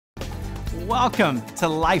Welcome to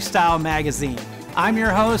Lifestyle Magazine. I'm your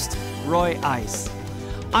host, Roy Ice.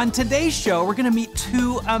 On today's show, we're going to meet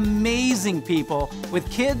two amazing people with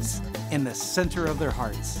kids in the center of their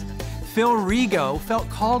hearts. Phil Rigo felt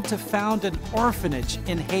called to found an orphanage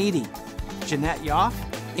in Haiti. Jeanette Yoffe,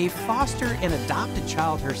 a foster and adopted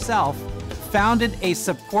child herself, founded a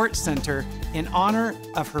support center in honor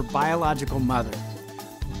of her biological mother.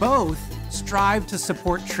 Both strive to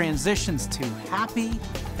support transitions to happy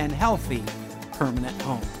and healthy permanent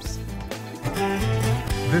homes.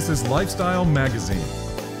 This is Lifestyle Magazine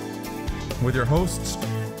with your hosts,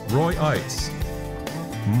 Roy Ice,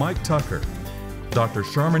 Mike Tucker, Dr.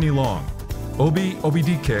 Sharmini Long,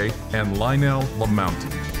 OBDK, and Lionel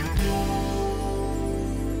LaMountain.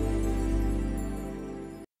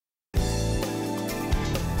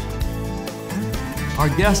 Our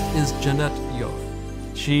guest is Jeanette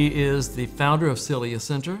Yoffe. She is the founder of Celia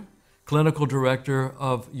Center, clinical director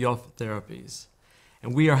of Yoffe Therapies.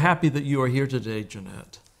 And we are happy that you are here today,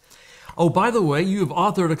 Jeanette. Oh, by the way, you have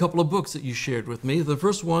authored a couple of books that you shared with me. The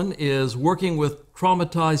first one is Working with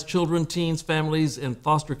Traumatized Children, Teens, Families in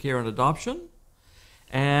Foster Care and Adoption.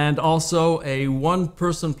 And also a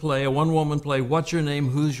one-person play, a one-woman play, What's Your Name,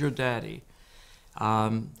 Who's Your Daddy?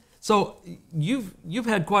 So you've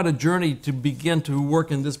had quite a journey to begin to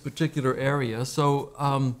work in this particular area.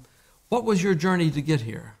 So what was your journey to get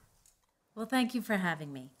here? Well, thank you for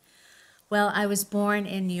having me. Well, I was born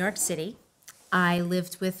in New York City. I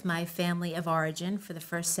lived with my family of origin for the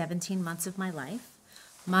first 17 months of my life.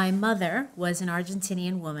 My mother was an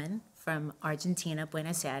Argentinian woman from Argentina,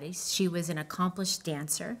 Buenos Aires. She was an accomplished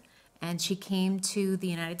dancer, and she came to the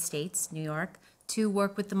United States, New York, to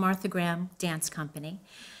work with the Martha Graham Dance Company.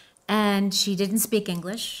 And she didn't speak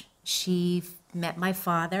English. She met my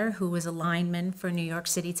father, who was a lineman for New York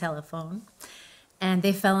City Telephone, and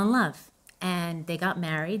they fell in love. And they got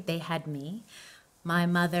married. They had me. My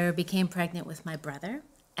mother became pregnant with my brother.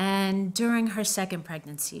 And during her second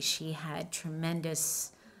pregnancy, she had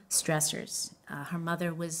tremendous stressors. Her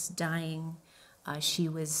mother was dying. She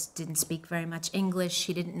didn't speak very much English.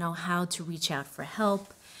 She didn't know how to reach out for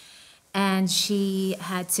help. And she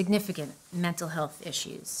had significant mental health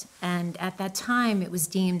issues. And at that time, it was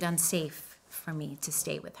deemed unsafe for me to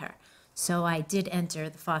stay with her. So I did enter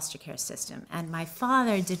the foster care system. And my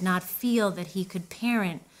father did not feel that he could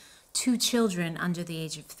parent two children under the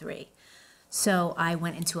age of 3. So I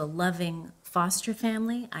went into a loving foster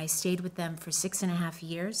family. I stayed with them for 6.5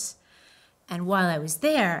 years. And while I was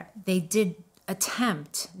there, they did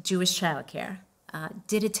attempt, Jewish childcare,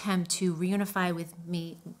 did attempt to reunify with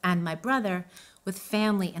me and my brother with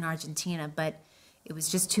family in Argentina, but it was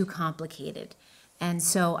just too complicated. And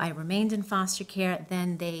so I remained in foster care.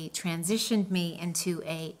 Then they transitioned me into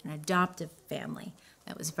an adoptive family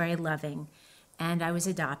that was very loving. And I was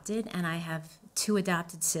adopted, and I have 2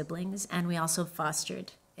 adopted siblings, and we also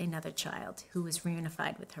fostered another child who was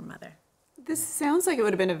reunified with her mother. This sounds like it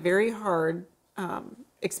would have been a very hard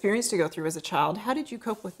experience to go through as a child. How did you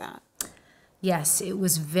cope with that? Yes, it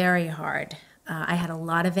was very hard. I had a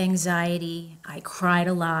lot of anxiety. I cried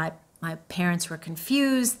a lot. My parents were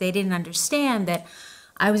confused. They didn't understand that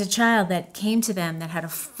I was a child that came to them that had a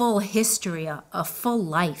full history, a full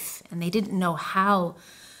life, and they didn't know how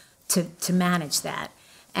to manage that.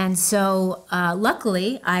 And so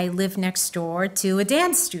luckily, I lived next door to a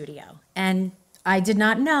dance studio, and I did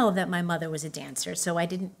not know that my mother was a dancer, so I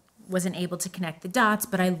wasn't able to connect the dots,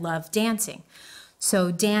 but I loved dancing.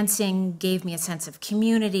 So dancing gave me a sense of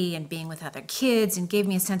community and being with other kids and gave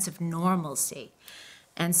me a sense of normalcy.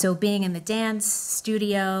 And so being in the dance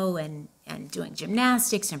studio and doing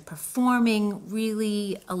gymnastics and performing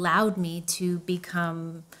really allowed me to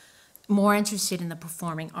become more interested in the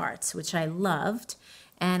performing arts, which I loved.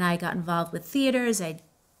 And I got involved with theaters. I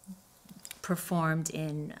performed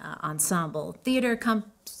in ensemble theater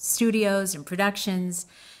studios and productions,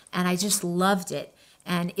 and I just loved it.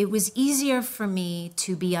 And it was easier for me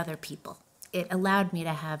to be other people. It allowed me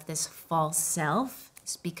to have this false self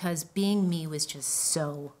because being me was just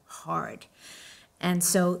so hard. And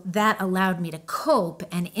so that allowed me to cope.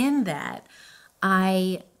 And in that,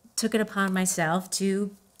 I took it upon myself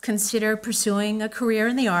to consider pursuing a career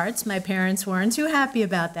in the arts. My parents weren't too happy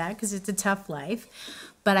about that because it's a tough life.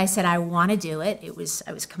 But I said, I want to do it.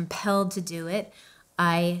 I was compelled to do it.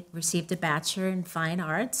 I received a Bachelor in Fine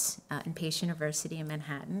Arts in Pace University in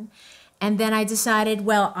Manhattan. And then I decided,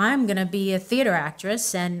 well, I'm going to be a theater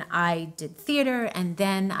actress. And I did theater. And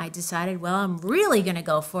then I decided, well, I'm really going to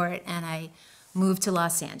go for it. And I moved to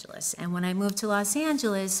Los Angeles. And when I moved to Los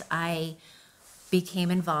Angeles, I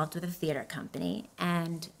became involved with a theater company.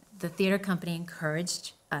 And the theater company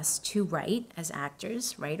encouraged us to write as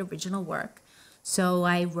actors, write original work. So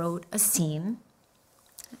I wrote a scene,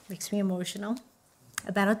 it makes me emotional,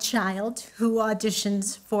 about a child who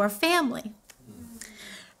auditions for a family.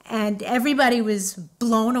 And everybody was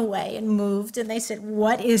blown away and moved, and they said,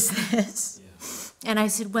 "What is this?" Yeah. And I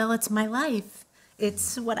said, "Well, it's my life.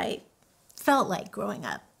 It's what I felt like growing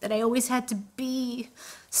up, that I always had to be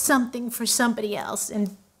something for somebody else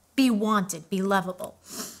and be wanted, be lovable."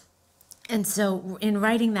 And so in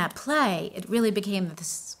writing that play, it really became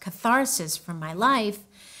this catharsis from my life.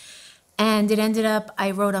 And it ended up,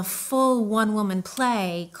 I wrote a full one-woman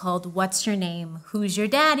play called What's Your Name? Who's Your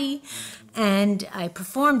Daddy? And I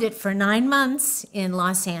performed it for 9 months in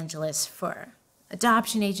Los Angeles for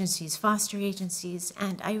adoption agencies, foster agencies.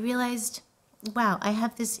 And I realized, wow, I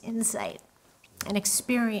have this insight and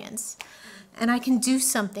experience, and I can do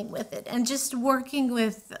something with it. And just working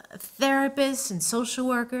with therapists and social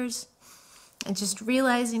workers, and just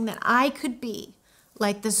realizing that I could be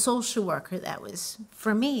like the social worker that was,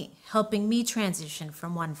 for me, helping me transition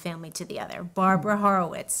from one family to the other, Barbara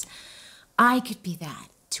Horowitz. I could be that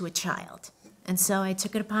to a child. And so I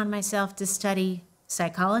took it upon myself to study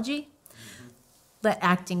psychology, let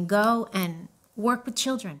acting go, and work with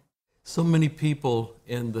children. So many people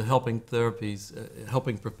in the helping therapies,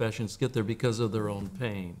 helping professions get there because of their own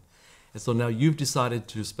pain. And so now you've decided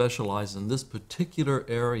to specialize in this particular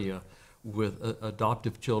area with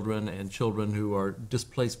adoptive children and children who are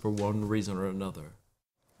displaced for one reason or another.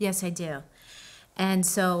 Yes, I do. And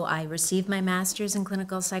so I received my master's in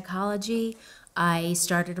clinical psychology. I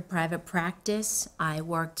started a private practice. I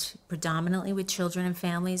worked predominantly with children and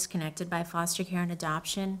families connected by foster care and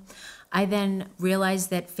adoption. I then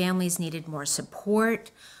realized that families needed more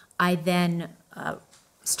support. I then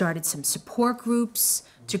started some support groups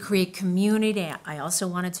to create community. I also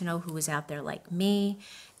wanted to know who was out there like me.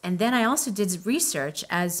 And then I also did research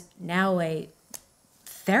as now a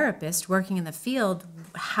therapist working in the field.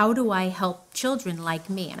 How do I help children like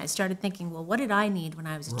me? And I started thinking, well, what did I need when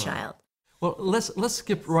I was a child? Well, let's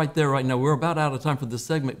skip right there right now. We're about out of time for this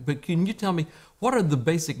segment, but can you tell me what are the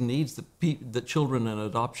basic needs that children in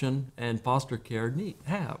adoption and foster care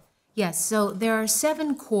have? Yes, so there are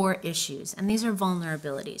 7 core issues, and these are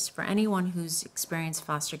vulnerabilities for anyone who's experienced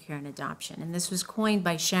foster care and adoption. And this was coined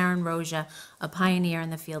by Sharon Roja, a pioneer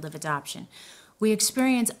in the field of adoption. We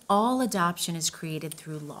experience all adoption is created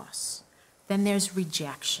through loss. Then there's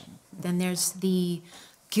rejection. Then there's the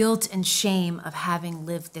guilt and shame of having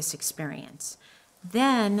lived this experience.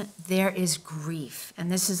 Then there is grief, and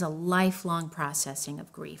this is a lifelong processing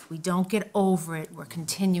of grief. We don't get over it. We're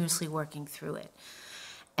continuously working through it.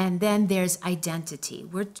 And then there's identity.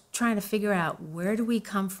 We're trying to figure out, where do we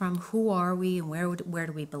come from, who are we, and where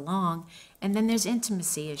do we belong? And then there's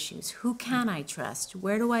intimacy issues. Who can I trust?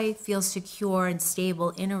 Where do I feel secure and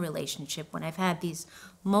stable in a relationship when I've had these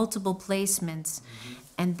multiple placements?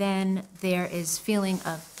 And then there is feeling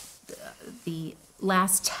of, the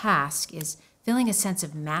last task is feeling a sense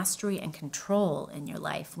of mastery and control in your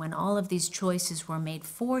life when all of these choices were made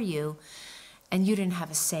for you and you didn't have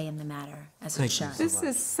a say in the matter as a child. This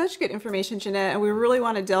is such good information, Jeanette, and we really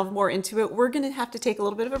want to delve more into it. We're going to have to take a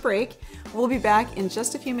little bit of a break. We'll be back in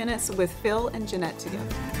just a few minutes with Phil and Jeanette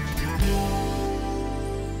together.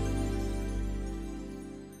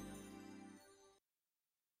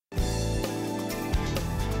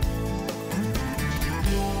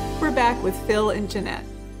 We're back with Phil and Jeanette.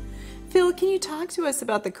 Phil, can you talk to us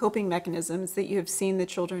about the coping mechanisms that you have seen the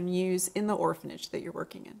children use in the orphanage that you're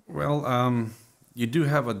working in? Well, you do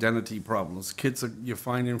have identity problems. Kids you're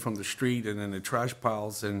finding from the street and in the trash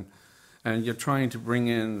piles, and you're trying to bring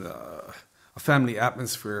in a family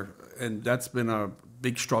atmosphere, and that's been a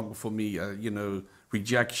big struggle for me.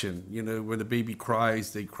 Rejection. When the baby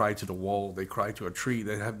cries, they cry to the wall, they cry to a tree.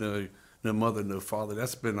 They have no mother, no father.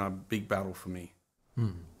 That's been a big battle for me.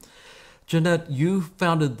 Jeanette, you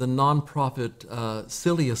founded the nonprofit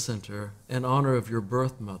Celia Center in honor of your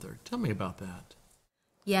birth mother. Tell me about that.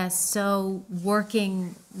 Yes, so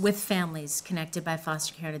working with families connected by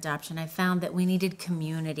foster care and adoption, I found that we needed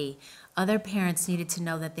community. Other parents needed to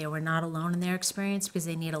know that they were not alone in their experience because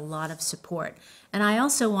they need a lot of support. And I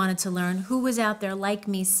also wanted to learn who was out there like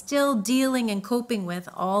me still dealing and coping with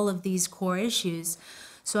all of these core issues.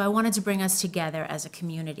 So I wanted to bring us together as a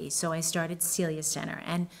community. So I started Celia Center.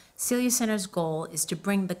 And Celia Center's goal is to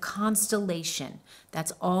bring the constellation,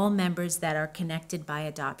 that's all members that are connected by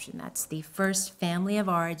adoption. That's the first family of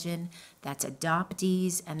origin, that's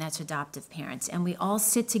adoptees, and that's adoptive parents. And we all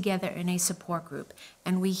sit together in a support group,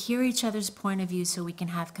 and we hear each other's point of view so we can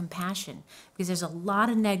have compassion. Because there's a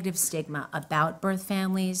lot of negative stigma about birth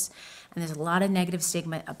families, and there's a lot of negative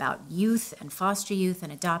stigma about youth and foster youth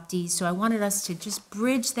and adoptees. So I wanted us to just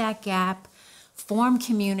bridge that gap, form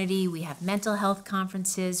community. We have mental health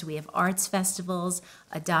conferences, we have arts festivals,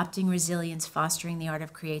 adopting resilience, fostering the art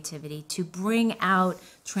of creativity, to bring out,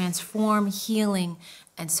 transform, healing,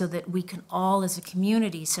 and so that we can all as a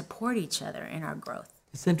community support each other in our growth.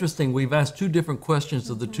 It's interesting, we've asked two different questions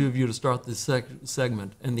of the two of you to start this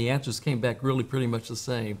segment, and the answers came back really pretty much the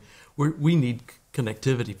same. We need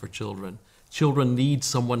connectivity for children. Children need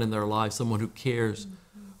someone in their lives, someone who cares,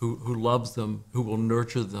 who loves them, who will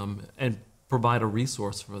nurture them, and provide a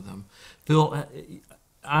resource for them. Phil,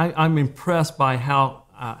 I'm impressed by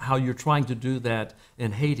how you're trying to do that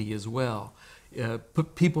in Haiti as well.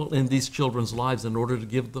 Put people in these children's lives in order to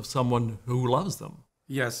give them someone who loves them.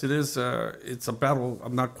 Yes, it is. It's a battle.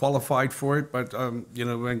 I'm not qualified for it, but you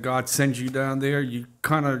know, when God sends you down there, you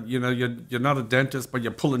kind of, you know, you're not a dentist, but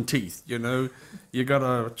you're pulling teeth. You know, you got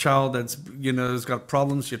a child that's, you know, has got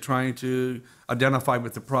problems. You're trying to identify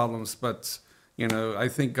with the problems, but you know, I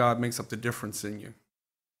think God makes up the difference in you.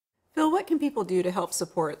 Phil, what can people do to help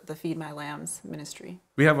support the Feed My Lambs ministry?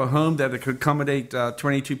 We have a home that could accommodate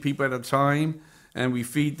 22 people at a time, and we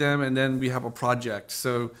feed them, and then we have a project.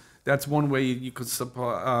 So that's one way you could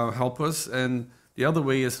help us. And the other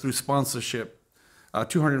way is through sponsorship.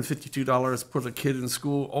 $252 put a kid in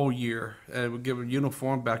school all year. And we give a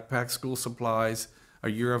uniform, backpack, school supplies, a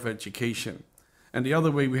year of education. And the other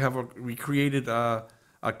way we created a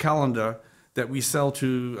calendar that we sell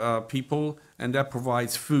to people, and that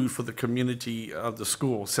provides food for the community of the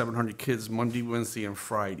school, 700 kids, Monday, Wednesday, and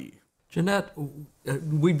Friday. Jeanette,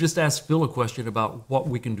 we've just asked Phil a question about what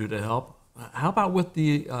we can do to help. How about with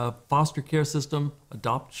the foster care system,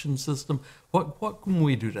 adoption system? What can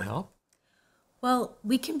we do to help? Well,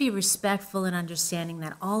 we can be respectful in understanding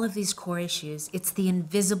that all of these core issues, it's the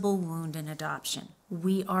invisible wound in adoption.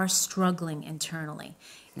 We are struggling internally.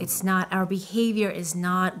 It's not, our behavior is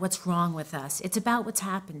not what's wrong with us. It's about what's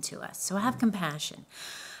happened to us. So have compassion.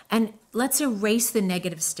 And let's erase the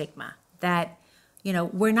negative stigma that, you know,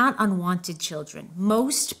 we're not unwanted children.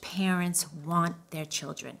 Most parents want their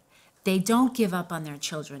children. They don't give up on their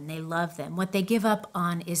children. They love them. What they give up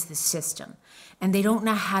on is the system. And they don't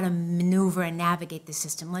know how to maneuver and navigate the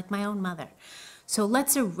system, like my own mother. So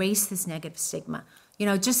let's erase this negative stigma. You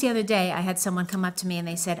know, just the other day, I had someone come up to me and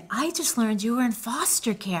they said, I just learned you were in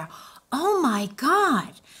foster care. Oh my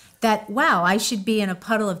God. That, wow, I should be in a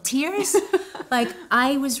puddle of tears. Like,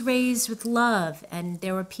 I was raised with love and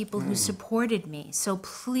there were people who supported me. So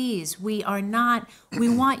please, we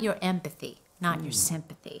want your empathy, not your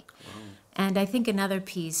sympathy. And I think another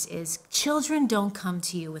piece is children don't come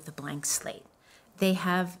to you with a blank slate. They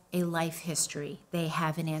have a life history. They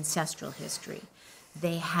have an ancestral history.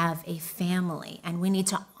 They have a family, and we need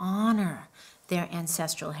to honor their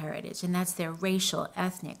ancestral heritage, and that's their racial,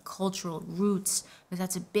 ethnic, cultural roots, because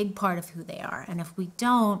that's a big part of who they are. And if we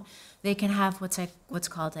don't, they can have what's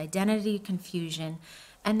called identity confusion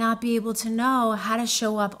and not be able to know how to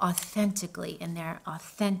show up authentically in their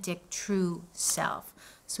authentic, true self.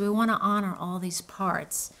 So we want to honor all these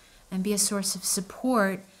parts and be a source of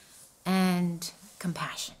support and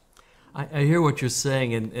compassion. I hear what you're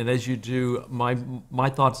saying, and as you do, my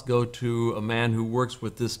thoughts go to a man who works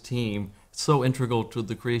with this team, so integral to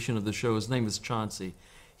the creation of the show. His name is Chauncey.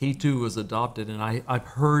 He too was adopted, and I've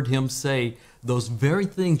heard him say those very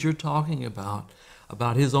things you're talking about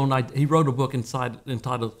his own. He wrote a book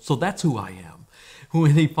entitled "So That's Who I Am."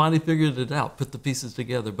 When he finally figured it out, put the pieces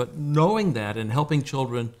together. But knowing that and helping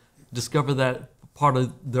children discover that part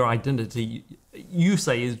of their identity, you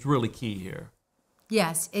say, is really key here.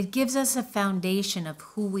 Yes, it gives us a foundation of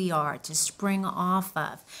who we are to spring off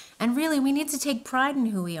of. And really, we need to take pride in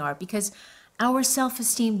who we are, because our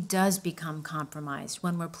self-esteem does become compromised.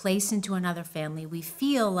 When we're placed into another family, we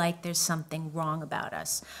feel like there's something wrong about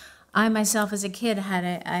us. I myself, as a kid, I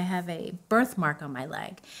have a birthmark on my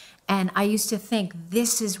leg. And I used to think,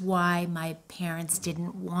 this is why my parents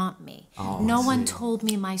didn't want me. No one told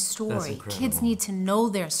me my story. Kids need to know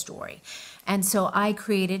their story. And so I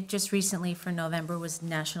created, just recently for November was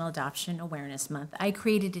National Adoption Awareness Month, I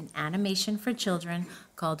created an animation for children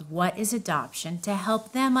called What is Adoption, to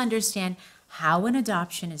help them understand how an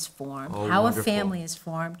adoption is formed, how a family is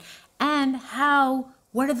formed, and how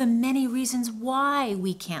What are the many reasons why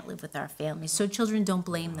we can't live with our families so children don't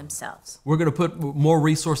blame themselves? We're going to put more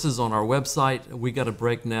resources on our website. We got a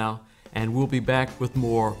break now, and we'll be back with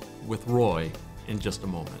more with Roy in just a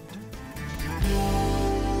moment.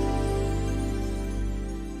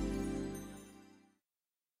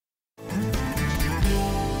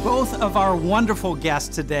 Both of our wonderful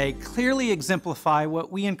guests today clearly exemplify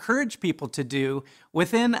what we encourage people to do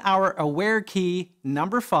within our Aware Key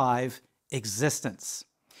number 5, existence.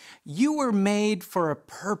 You were made for a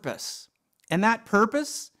purpose, and that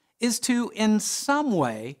purpose is to, in some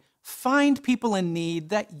way, find people in need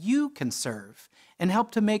that you can serve and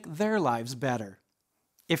help to make their lives better.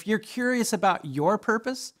 If you're curious about your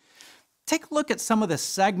purpose, take a look at some of the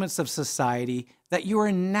segments of society that you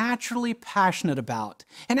are naturally passionate about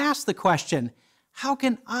and ask the question, how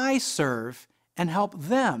can I serve and help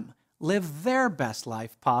them live their best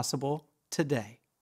life possible today?